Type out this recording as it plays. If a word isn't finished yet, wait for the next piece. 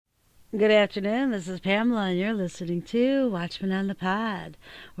Good afternoon. This is Pamela, and you're listening to Watchman on the Pod.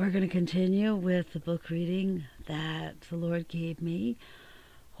 We're going to continue with the book reading that the Lord gave me,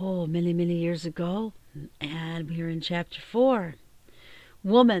 many, many years ago. And we are in chapter 4.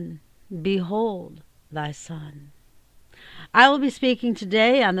 Woman, behold thy son. I will be speaking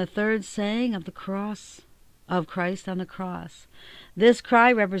today on the third saying of the cross, of Christ on the cross. This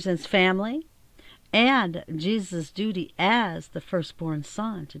cry represents family and Jesus' duty as the firstborn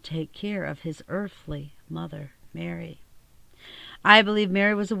son to take care of his earthly mother, Mary. I believe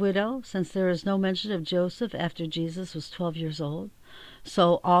Mary was a widow, since there is no mention of Joseph after Jesus was 12 years old.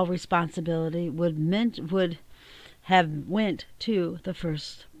 So all responsibility would have went to the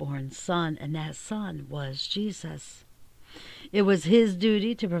firstborn son, and that son was Jesus. It was his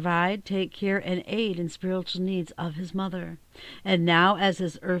duty to provide, take care, and aid in spiritual needs of his mother. And now, as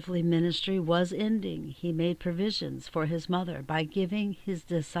his earthly ministry was ending, he made provisions for his mother by giving his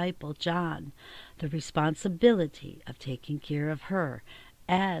disciple John the responsibility of taking care of her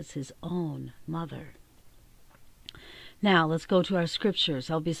as his own mother. Now, let's go to our scriptures.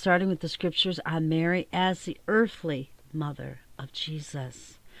 I'll be starting with the scriptures on Mary as the earthly mother of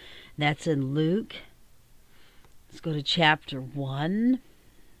Jesus. That's in Luke. Let's go to chapter 1.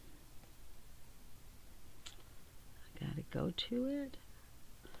 I gotta go to it.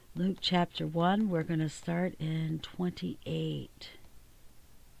 Luke chapter 1, we're going to start in 28.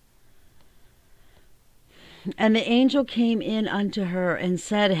 And the angel came in unto her and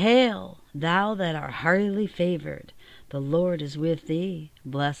said, Hail, thou that art highly favored, the Lord is with thee.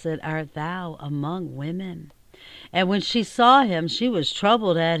 Blessed art thou among women. And when she saw him, she was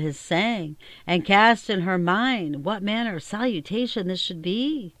troubled at his saying, and cast in her mind what manner of salutation this should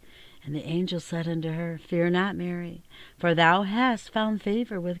be. And the angel said unto her, Fear not, Mary, for thou hast found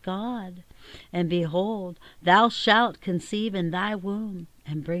favor with God. And behold, thou shalt conceive in thy womb,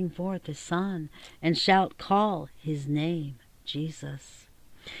 and bring forth a son, and shalt call his name Jesus.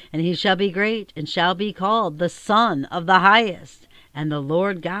 And he shall be great, and shall be called the Son of the Highest. And the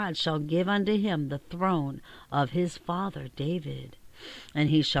Lord God shall give unto him the throne of his father David. And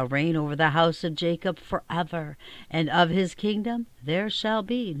he shall reign over the house of Jacob forever, and of his kingdom there shall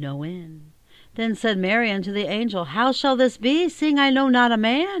be no end. Then said Mary unto the angel, How shall this be, seeing I know not a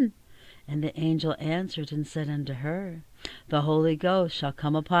man? And the angel answered and said unto her, The Holy Ghost shall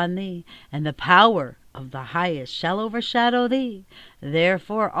come upon thee, and the power of the Highest shall overshadow thee.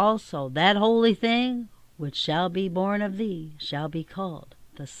 Therefore also that holy thing which shall be born of thee shall be called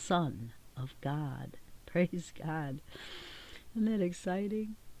the Son of God. Praise God. Isn't that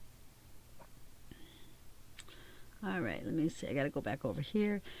exciting? All right, let me see. I got to go back over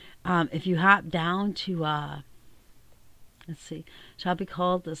here. If you hop down to, let's see, shall be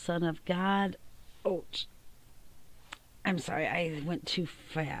called the Son of God. Oh, I'm sorry. I went too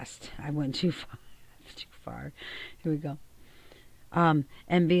fast. I went too far. Too far. Here we go.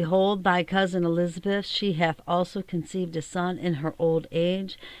 And behold, thy cousin Elizabeth, she hath also conceived a son in her old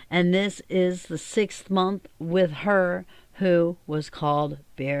age, and this is the 6th month with her who was called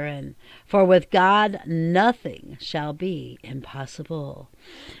barren. For with God nothing shall be impossible.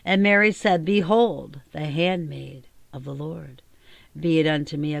 And Mary said, Behold, the handmaid of the Lord. Be it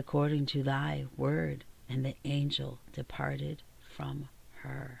unto me according to thy word. And the angel departed from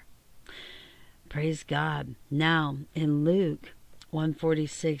her. Praise God. Now, in Luke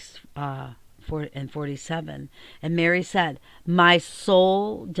 1:46 and 47, and Mary said, My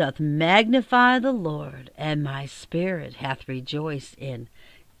soul doth magnify the Lord, and my spirit hath rejoiced in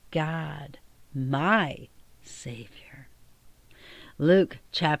God, my Savior. Luke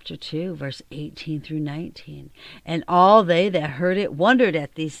chapter 2, verse 18 through 19. And all they that heard it wondered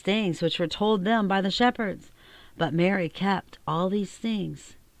at these things which were told them by the shepherds. But Mary kept all these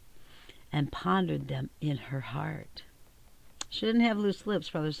things and pondered them in her heart. She didn't have loose lips,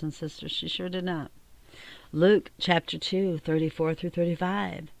 brothers and sisters. She sure did not. Luke chapter 2, 34 through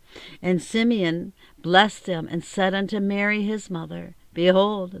 35. And Simeon blessed him and said unto Mary his mother,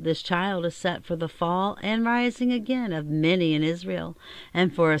 Behold, this child is set for the fall and rising again of many in Israel,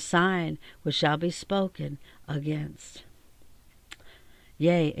 and for a sign which shall be spoken against.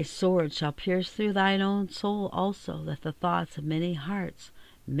 Yea, a sword shall pierce through thine own soul also, that the thoughts of many hearts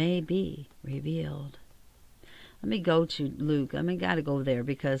may be revealed. Let me go to Luke. Got to go there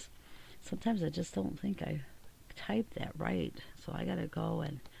because sometimes I just don't think I typed that right. So I got to go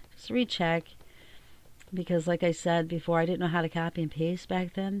and just recheck because, like I said before, I didn't know how to copy and paste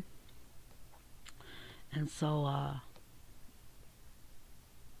back then. And so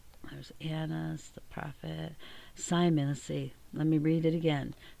there's Annas, the prophet, Simon. Let's see. Let me read it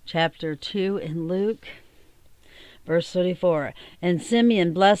again. Chapter 2 in Luke. Verse 34, And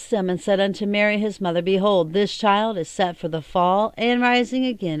Simeon blessed them and said unto Mary his mother, Behold, this child is set for the fall and rising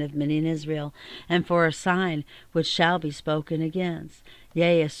again of many in Israel, and for a sign which shall be spoken against.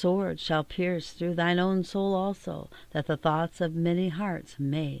 Yea, a sword shall pierce through thine own soul also, that the thoughts of many hearts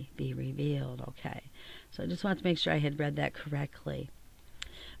may be revealed. Okay, so I just want to make sure I had read that correctly.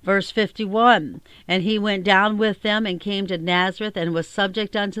 Verse 51, And he went down with them and came to Nazareth and was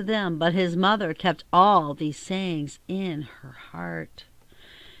subject unto them. But his mother kept all these sayings in her heart.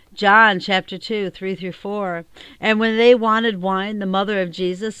 John chapter 2, 3-4, And when they wanted wine, the mother of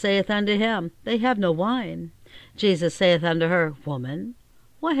Jesus saith unto him, They have no wine. Jesus saith unto her, Woman,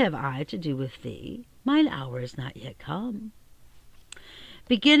 what have I to do with thee? Mine hour is not yet come.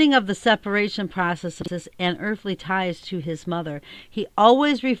 Beginning of the separation processes and earthly ties to his mother, he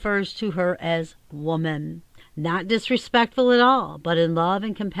always refers to her as woman. Not disrespectful at all, but in love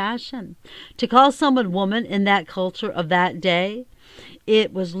and compassion. To call someone woman in that culture of that day,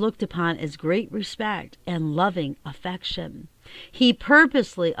 it was looked upon as great respect and loving affection. He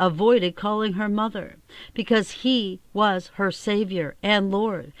purposely avoided calling her mother because he was her Savior and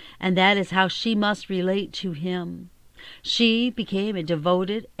Lord, and that is how she must relate to him. She became a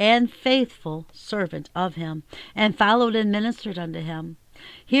devoted and faithful servant of him, and followed and ministered unto him.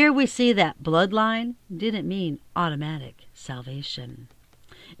 Here we see that bloodline didn't mean automatic salvation.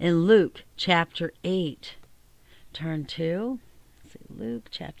 In Luke chapter 8, turn to, let's see, Luke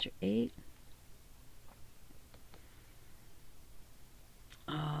chapter 8.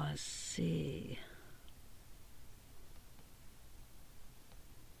 Let's see.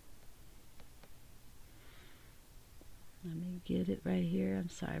 Let me get it right here. I'm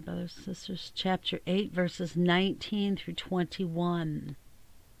sorry, brothers and sisters. Chapter 8, verses 19-21.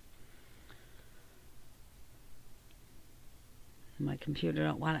 My computer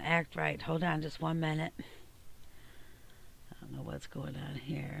don't want to act right. Hold on just 1 minute. I don't know what's going on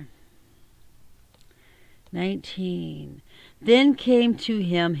here. 19. Then came to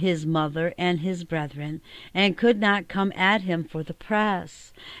him his mother and his brethren, and could not come at him for the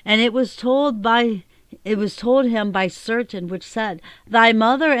press. And it was told him by certain which said, Thy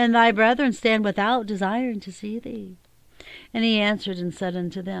mother and thy brethren stand without, desiring to see thee. And he answered and said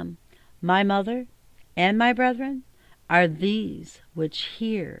unto them, My mother and my brethren are these which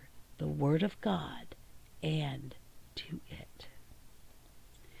hear the word of God and do it.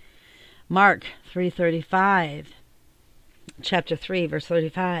 Mark 3:35, chapter 3, verse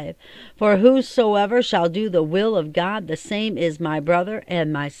 35. For whosoever shall do the will of God, the same is my brother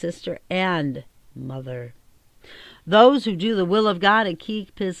and my sister and mother. Those who do the will of God and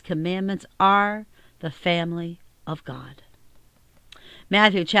keep his commandments are the family of God.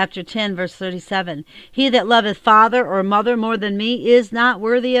 Matthew chapter 10, verse 37. He that loveth father or mother more than me is not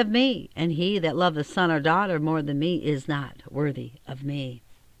worthy of me, and he that loveth son or daughter more than me is not worthy of me.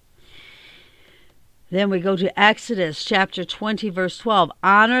 Then we go to Exodus chapter 20, verse 12.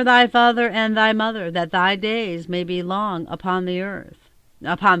 Honor thy father and thy mother, that thy days may be long upon the earth,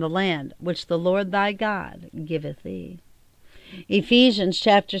 upon the land which the Lord thy God giveth thee. Ephesians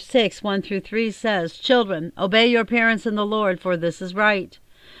chapter 6, 1-3 says, Children, obey your parents in the Lord, for this is right.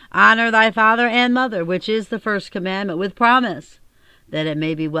 Honor thy father and mother, which is the first commandment, with promise, that it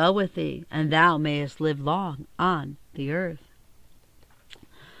may be well with thee, and thou mayest live long on the earth.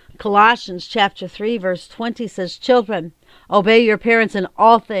 Colossians chapter 3, verse 20 says, Children, obey your parents in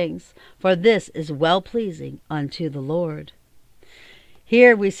all things, for this is well-pleasing unto the Lord.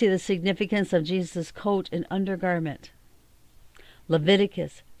 Here we see the significance of Jesus' coat and undergarment.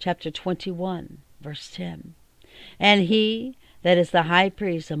 Leviticus chapter 21, verse 10. And he that is the high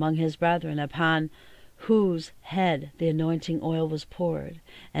priest among his brethren, upon whose head the anointing oil was poured,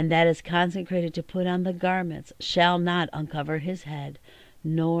 and that is consecrated to put on the garments, shall not uncover his head,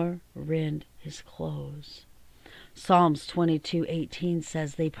 nor rend his clothes. Psalms 22:18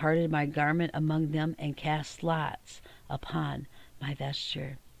 says, They parted my garment among them, and cast lots upon my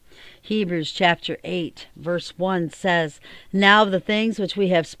vesture. Hebrews chapter 8, verse 1 says, Now of the things which we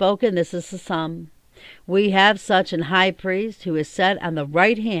have spoken, this is the sum. We have such an high priest, who is set on the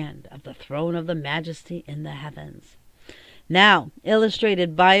right hand of the throne of the majesty in the heavens. Now,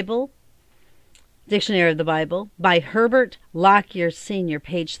 Illustrated Bible, Dictionary of the Bible, by Herbert Lockyer Sr.,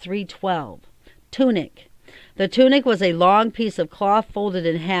 page 312. Tunic. The tunic was a long piece of cloth folded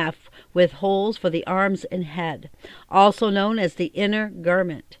in half with holes for the arms and head, also known as the inner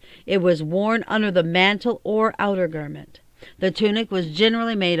garment. It was worn under the mantle or outer garment. The tunic was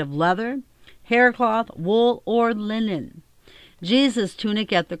generally made of leather, haircloth, wool, or linen. Jesus'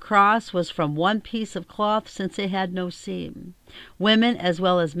 tunic at the cross was from one piece of cloth, since it had no seam. Women as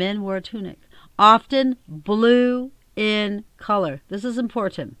well as men wore a tunic, often blue in color. This is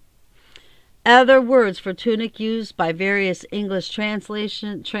important. Other words for tunic used by various English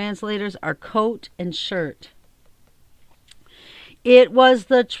translators are coat and shirt. It was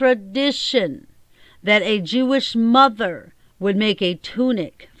the tradition that a Jewish mother would make a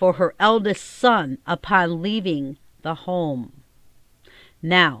tunic for her eldest son upon leaving the home.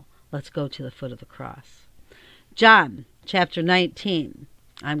 Now, let's go to the foot of the cross. John chapter 19.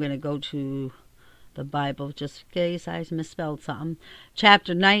 I'm going to go to the Bible just in case I misspelled something.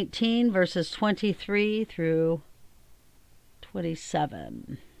 Chapter 19, verses 23 through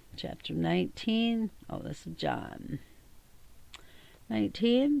 27. Chapter 19. Oh, this is John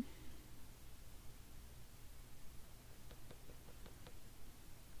 19.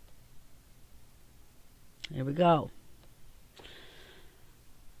 Here we go.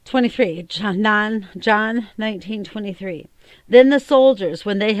 23, John 19:23. Then the soldiers,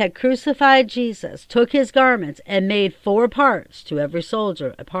 when they had crucified Jesus, took his garments and made 4 parts, to every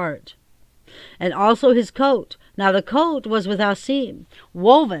soldier a part, and also his coat. Now the coat was without seam,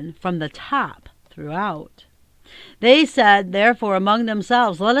 woven from the top throughout. They said, therefore, among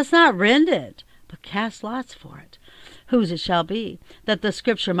themselves, let us not rend it, but cast lots for it, whose it shall be, that the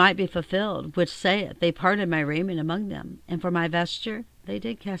scripture might be fulfilled, which saith, they parted my raiment among them, and for my vesture they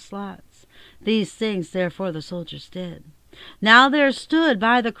did cast lots. These things therefore the soldiers did. Now there stood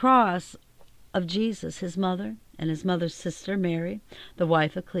by the cross of Jesus his mother, and his mother's sister Mary, the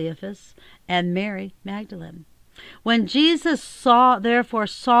wife of Cleophas, and Mary Magdalene. When Jesus therefore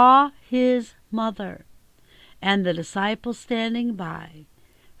saw his mother, and the disciple standing by,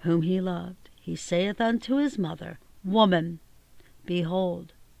 whom he loved, he saith unto his mother, Woman,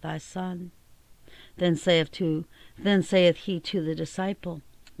 behold thy son. Then saith he to the disciple,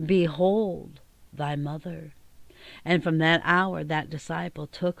 Behold thy mother. And from that hour that disciple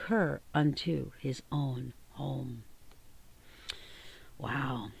took her unto his own home.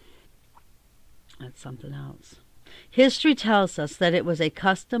 Wow. That's something else. History tells us that it was a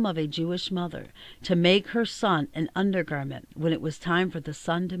custom of a Jewish mother to make her son an undergarment when it was time for the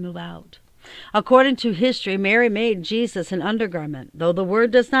son to move out. According to history, Mary made Jesus an undergarment, though the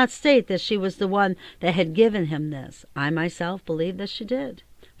word does not state that she was the one that had given him this. I myself believe that she did,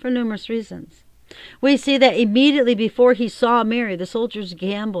 for numerous reasons. We see that immediately before he saw Mary, the soldiers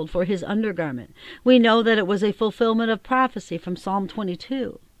gambled for his undergarment. We know that it was a fulfillment of prophecy from Psalm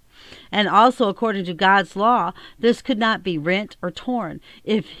 22. And also, according to God's law, this could not be rent or torn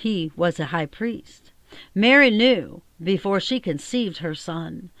if he was a high priest. Mary knew, before she conceived her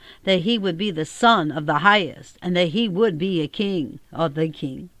son, that he would be the Son of the Highest, and that he would be a king, or the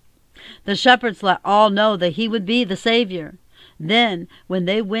king. The shepherds let all know that he would be the Savior. Then, when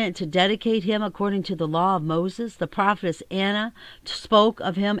they went to dedicate him according to the law of Moses, the prophetess Anna spoke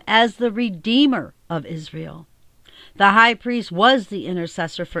of him as the Redeemer of Israel. The high priest was the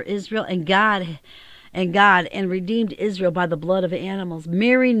intercessor for Israel and God redeemed Israel by the blood of animals.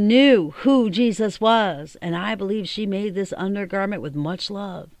 Mary knew who Jesus was, and I believe she made this undergarment with much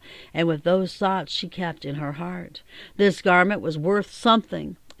love, and with those thoughts she kept in her heart. This garment was worth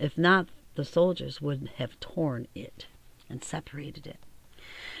something. If not, the soldiers would have torn it and separated it.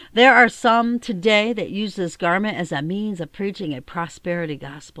 There are some today that use this garment as a means of preaching a prosperity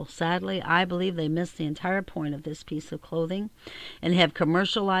gospel. Sadly, I believe they missed the entire point of this piece of clothing and have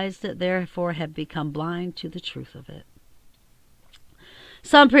commercialized it, therefore have become blind to the truth of it.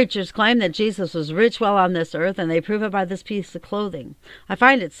 Some preachers claim that Jesus was rich while on this earth, and they prove it by this piece of clothing. I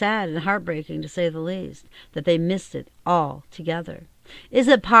find it sad and heartbreaking, to say the least, that they missed it all together. Is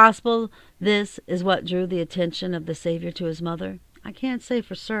it possible this is what drew the attention of the Savior to his mother? I can't say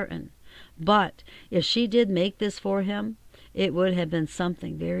for certain, but if she did make this for him, it would have been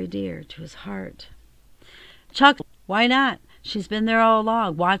something very dear to his heart. Chuck, why not? She's been there all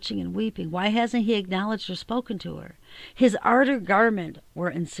along, watching and weeping. Why hasn't he acknowledged or spoken to her? His outer garment were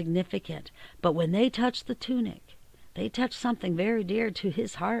insignificant, but when they touched the tunic, they touched something very dear to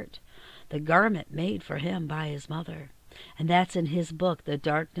his heart, the garment made for him by his mother. And that's in his book, The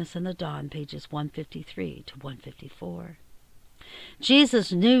Darkness and the Dawn, pages 153 to 154.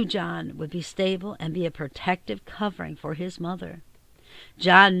 Jesus knew John would be stable and be a protective covering for his mother.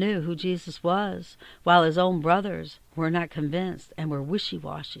 John knew who Jesus was, while his own brothers were not convinced and were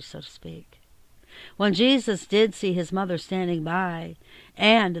wishy-washy, so to speak. When Jesus did see his mother standing by,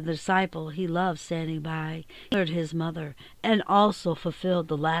 and the disciple he loved standing by, he honored his mother and also fulfilled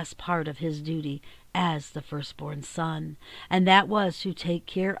the last part of his duty as the firstborn son, and that was to take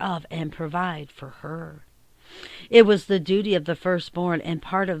care of and provide for her. It was the duty of the firstborn and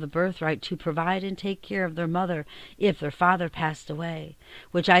part of the birthright to provide and take care of their mother if their father passed away,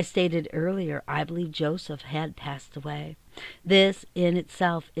 which I stated earlier. I believe Joseph had passed away. This in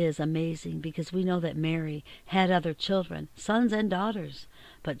itself is amazing because we know that Mary had other children, sons and daughters,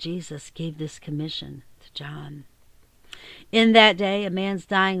 but Jesus gave this commission to John. In that day, a man's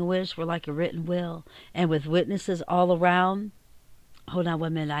dying wish were like a written will, and with witnesses all around. Hold on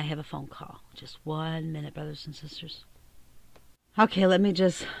 1 minute, I have a phone call. Just 1 minute, brothers and sisters. Okay, let me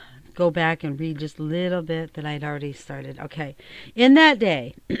just go back and read just a little bit that I'd already started. Okay. In that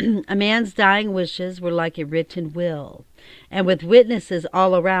day, a man's dying wishes were like a written will, and with witnesses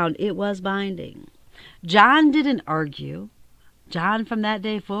all around, it was binding. John didn't argue. John, from that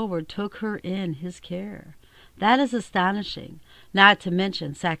day forward, took her in his care. That is astonishing, not to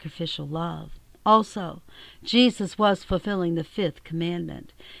mention sacrificial love. Also, Jesus was fulfilling the 5th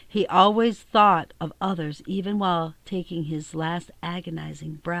commandment. He always thought of others even while taking his last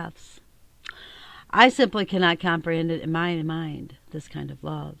agonizing breaths. I simply cannot comprehend it in my mind, this kind of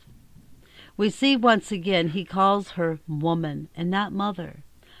love. We see once again he calls her woman and not mother.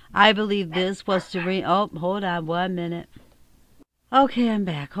 I believe this was to hold on 1 minute. Okay, I'm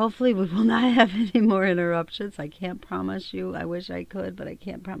back. Hopefully we will not have any more interruptions. I can't promise you. I wish I could, but I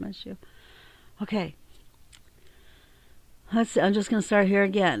can't promise you. Okay, let's see. I'm just going to start here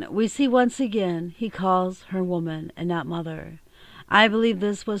again. We see once again he calls her woman and not mother. I believe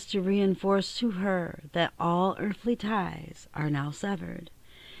this was to reinforce to her that all earthly ties are now severed,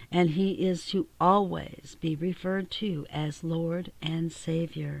 and he is to always be referred to as Lord and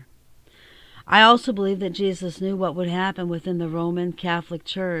Savior. I also believe that Jesus knew what would happen within the Roman Catholic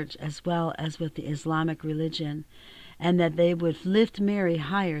Church as well as with the Islamic religion, and that they would lift Mary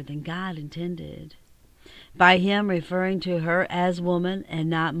higher than God intended. By him referring to her as woman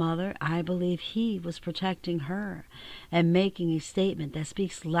and not mother, I believe he was protecting her and making a statement that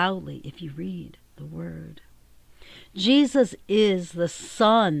speaks loudly if you read the word. Jesus is the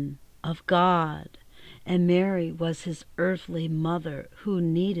Son of God, and Mary was his earthly mother who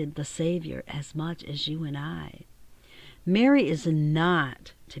needed the Savior as much as you and I. Mary is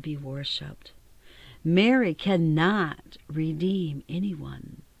not to be worshipped. Mary cannot redeem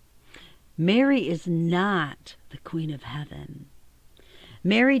anyone. Mary is not the Queen of Heaven.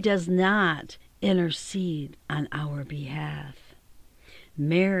 Mary does not intercede on our behalf.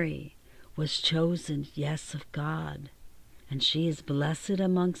 Mary was chosen, yes, of God, and she is blessed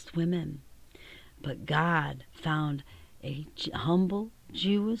amongst women. But God found a humble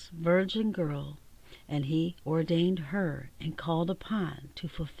Jewish virgin girl, and he ordained her and called upon to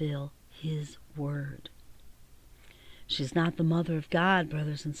fulfill his word. She's not the mother of God,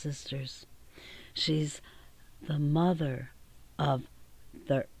 brothers and sisters. She's the mother of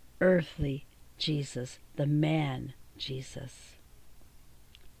the earthly Jesus, the man Jesus.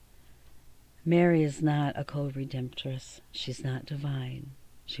 Mary is not a co-redemptress. She's not divine.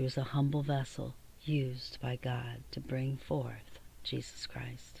 She was a humble vessel used by God to bring forth Jesus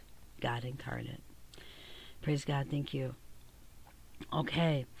Christ, God incarnate. Praise God. Thank you.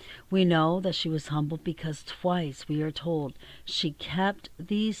 Okay, we know that she was humble because twice we are told she kept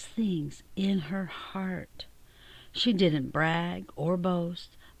these things in her heart. She didn't brag or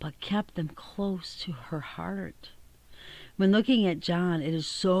boast, but kept them close to her heart. When looking at John, it is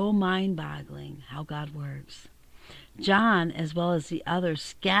so mind-boggling how God works. John, as well as the others,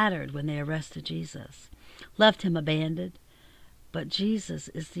 scattered when they arrested Jesus, left him abandoned. But Jesus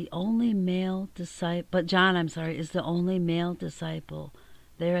is the only male disciple. But John, is the only male disciple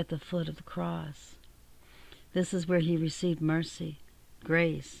there at the foot of the cross. This is where he received mercy,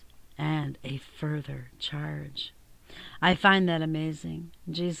 grace, and a further charge. I find that amazing.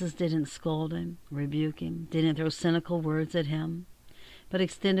 Jesus didn't scold him, rebuke him, didn't throw cynical words at him, but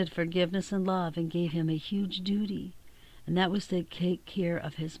extended forgiveness and love and gave him a huge duty, and that was to take care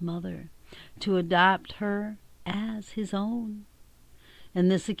of his mother, to adopt her as his own. In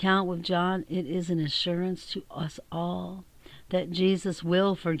this account with John, it is an assurance to us all that Jesus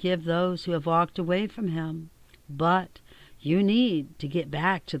will forgive those who have walked away from him. But you need to get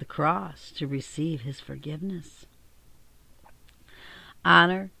back to the cross to receive his forgiveness.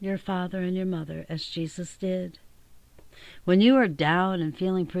 Honor your father and your mother as Jesus did. When you are down and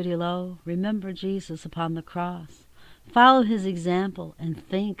feeling pretty low, remember Jesus upon the cross. Follow his example and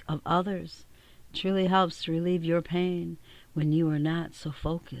think of others. It truly helps to relieve your pain when you are not so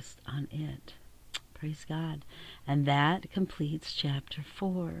focused on it. Praise God. And that completes chapter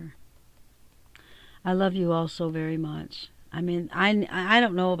 4. I love you all so very much. I mean, I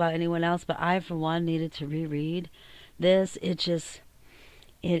don't know about anyone else, but I, for one, needed to reread this. It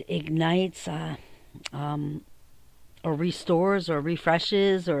ignites or restores or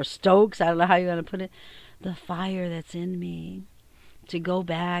refreshes or stokes, I don't know how you're going to put it, the fire that's in me to go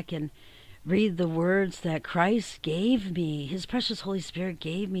back and read the words that Christ gave me. His precious Holy Spirit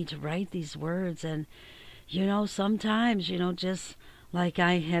gave me to write these words. And, sometimes, just like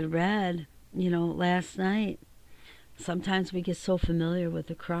I had read, last night, sometimes we get so familiar with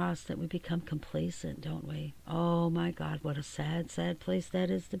the cross that we become complacent, don't we? Oh my God, what a sad, sad place that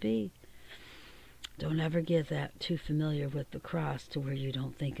is to be. Don't ever get that too familiar with the cross to where you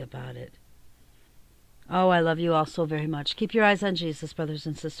don't think about it. Oh, I love you all so very much. Keep your eyes on Jesus, brothers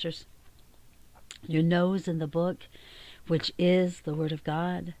and sisters. Your nose in the book, which is the Word of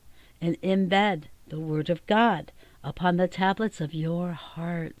God, and embed the Word of God upon the tablets of your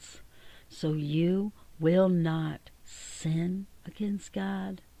hearts, so you will not sin against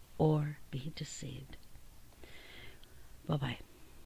God or be deceived. Bye-bye.